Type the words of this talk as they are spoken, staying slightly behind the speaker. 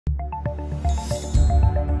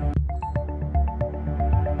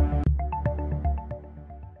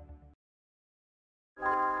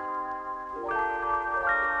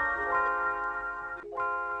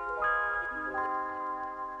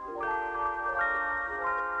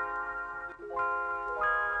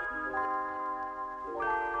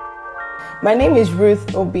My name is Ruth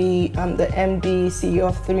Obih. I'm the MD CEO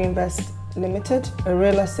of 3Invest Limited, a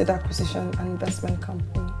real estate acquisition and investment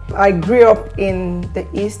company. I grew up in the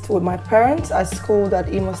East with my parents. I schooled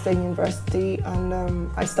at Imo State University and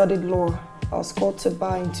I studied law. I was called to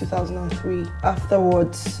bar in 2003.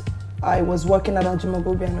 Afterwards, I was working at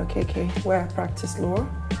Ajimobi and Okeke, where I practiced law.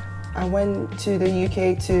 I went to the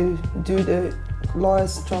UK to do the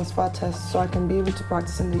lawyer's transfer test so I can be able to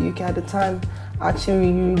practice in the UK. At the time, I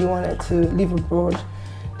actually really wanted to live abroad.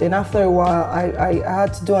 Then after a while, I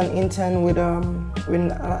had to do an intern with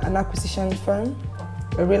an acquisition firm,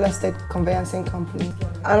 a real estate conveyancing company.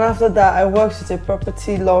 And after that, I worked with a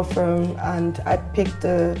property law firm and I picked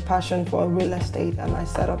the passion for real estate and I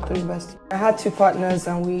set up 3Invest. I had two partners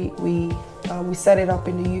and we set it up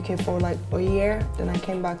in the UK for like a year. Then I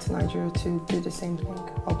came back to Nigeria to do the same thing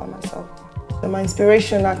all by myself. So my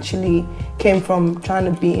inspiration actually came from trying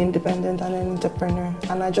to be independent and an entrepreneur,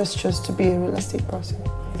 and I just chose to be a real estate person.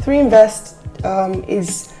 3Invest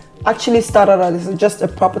is actually started out as just a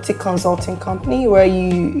property consulting company where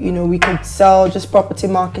we could sell just property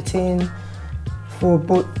marketing for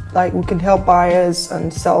both, like we could help buyers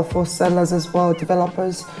and sell for sellers as well,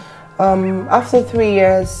 developers. After 3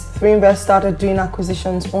 years, 3Invest started doing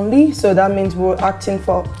acquisitions only, so that means we're acting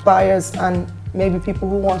for buyers and maybe people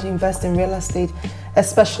who want to invest in real estate,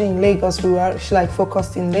 especially in Lagos. We were actually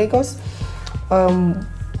focused in Lagos. On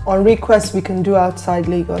request, we can do outside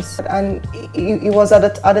Lagos. And it was at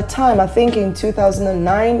the time, I think in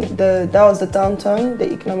 2009, that was the downturn, the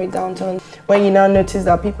economic downturn, when you now notice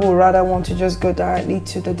that people would rather want to just go directly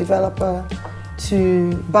to the developer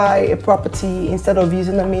to buy a property instead of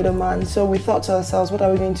using a middleman. So we thought to ourselves, what are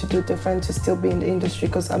we going to do different to still be in the industry?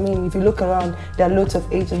 Because I mean, if you look around, there are loads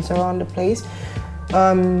of agents around the place.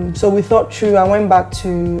 So we thought through. I went back to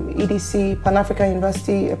EDC, Pan-African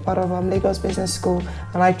University, a part of Lagos Business School,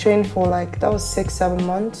 and I trained for that was 6-7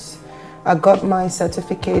 months. I got my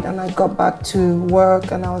certificate and I got back to work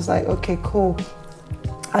and I was like, okay, cool.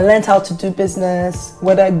 I learned how to do business,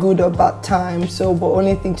 whether good or bad time. So, but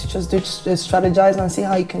only thing to just do is strategize and see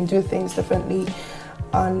how you can do things differently.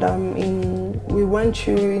 And we went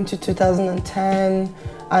through into 2010,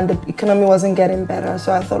 and the economy wasn't getting better.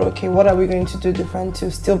 So I thought, okay, what are we going to do different to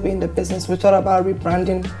still be in the business? We thought about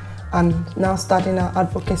rebranding and now starting our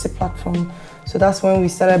advocacy platform. So that's when we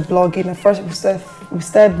started blogging. At first, we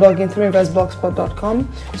started blogging 3investblogspot.com,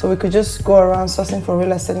 so we could just go around sourcing for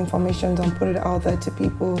real estate information and put it out there to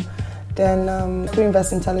people. Then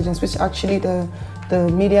 3Invest Intelligence, which actually the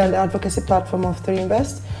media and the advocacy platform of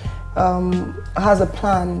 3Invest, has a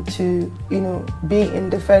plan to be in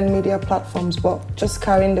different media platforms, but just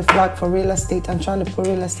carrying the flag for real estate and trying to put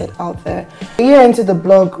real estate out there. A year into the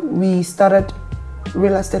blog, we started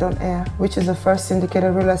Real Estate on Air, which is the first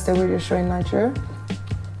syndicated real estate radio show in Nigeria.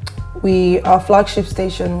 Our flagship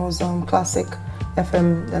station was Classic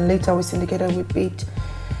FM, and later we syndicated with Beat.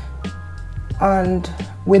 And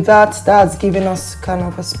with that's given us kind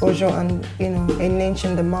of exposure and a niche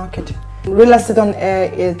in the market. Real Estate on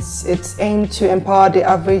Air, it's aimed to empower the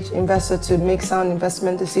average investor to make sound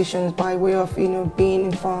investment decisions by way of being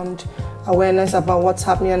informed, awareness about what's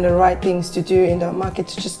happening and the right things to do in the market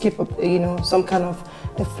to just keep up some kind of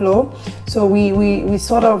a flow. So we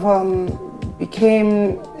sort of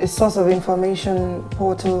became a source of information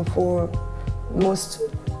portal for most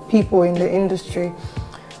people in the industry.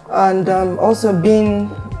 And also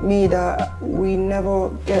being me that we never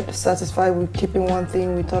get satisfied with keeping one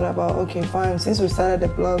thing, we thought about, okay, fine, since we started the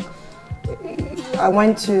blog, I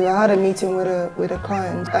had a meeting with a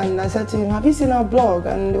client and I said to him, have you seen our blog?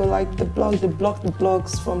 And they were like, they blocked the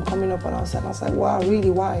blogs from coming up on our site. And I was like, wow, really,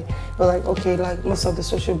 why? They were like, okay, like most of the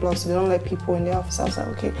social blogs, they don't let people in the office. I was like,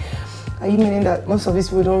 okay. Are you meaning that most of these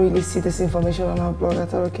people don't really see this information on our blog? I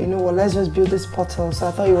thought, okay, let's just build this portal. So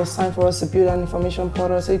I thought it was time for us to build an information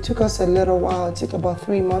portal. So it took us a little while. It took about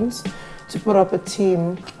 3 months to put up a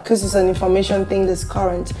team because it's an information thing that's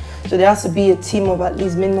current. So there has to be a team of at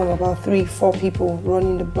least minimum about 3-4 people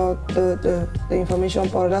running the blog, the information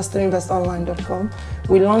portal. That's 3investonline.com.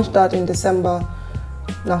 We launched that in December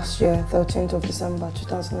last year, 13th of December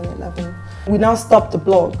 2011. We now stopped the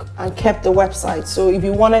blog and kept the website. So if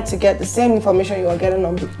you wanted to get the same information you are getting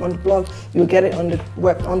on the blog, you'll get it on the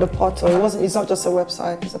web, on the portal. It's not just a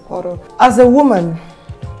website, it's a portal. As a woman,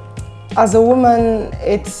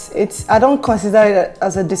 it's I don't consider it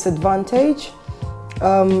as a disadvantage.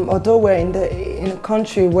 Although we're in a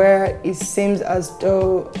country where it seems as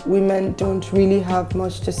though women don't really have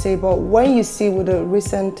much to say, but when you see with the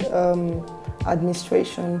recent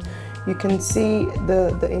administration, you can see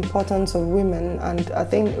the importance of women, and I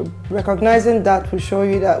think recognizing that will show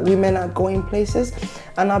you that women are going places.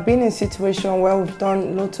 And I've been in a situation where we've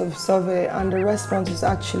done lots of survey and the response is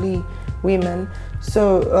actually women.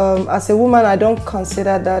 So as a woman, I don't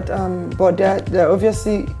consider that, but there are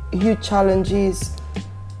obviously huge challenges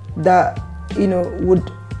that, you know,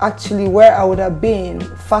 would actually, where I would have been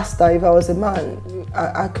faster if I was a man,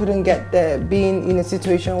 I couldn't get there, being in a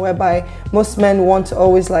situation whereby most men want to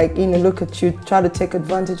always, like, you know, look at you, try to take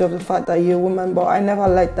advantage of the fact that you're a woman, but I never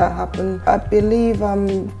let that happen. I believe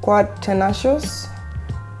I'm quite tenacious.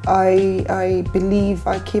 I believe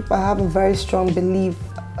I have a very strong belief.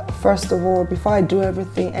 First of all, before I do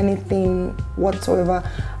anything whatsoever,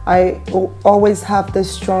 I always have this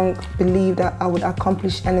strong belief that I would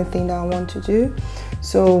accomplish anything that I want to do.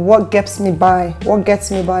 So what gets me by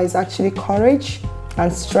is actually courage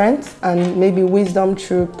and strength and maybe wisdom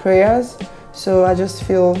through prayers. So I just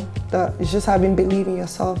feel that it's just having belief in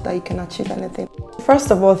yourself that you can achieve anything.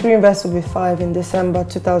 First of all, 3Invest will be 5 in December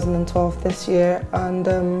 2012 this year, and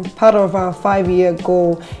part of our 5-year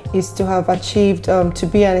goal is to have achieved to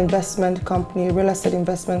be an investment company, a real estate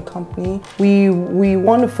investment company. We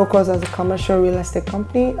want to focus as a commercial real estate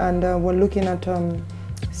company, and we're looking at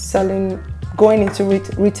going into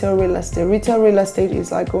retail real estate. Retail real estate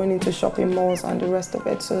is like going into shopping malls and the rest of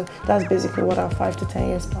it. So that's basically what our 5 to 10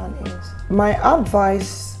 years plan is. My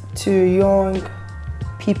advice to young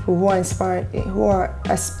people who are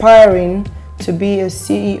aspiring to be a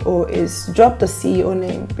CEO is drop the CEO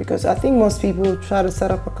name, because I think most people try to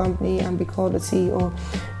set up a company and be called a CEO.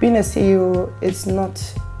 Being a CEO is not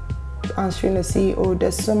answering a CEO.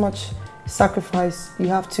 There's so much sacrifice you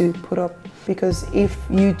have to put up, because if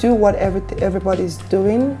you do what everybody's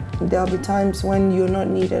doing, there'll be times when you're not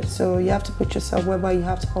needed. So you have to put yourself whereby you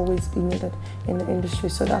have to always be needed in the industry.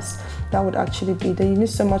 So that would actually be that you need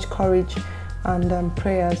so much courage and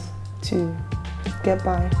prayers to get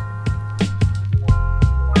by.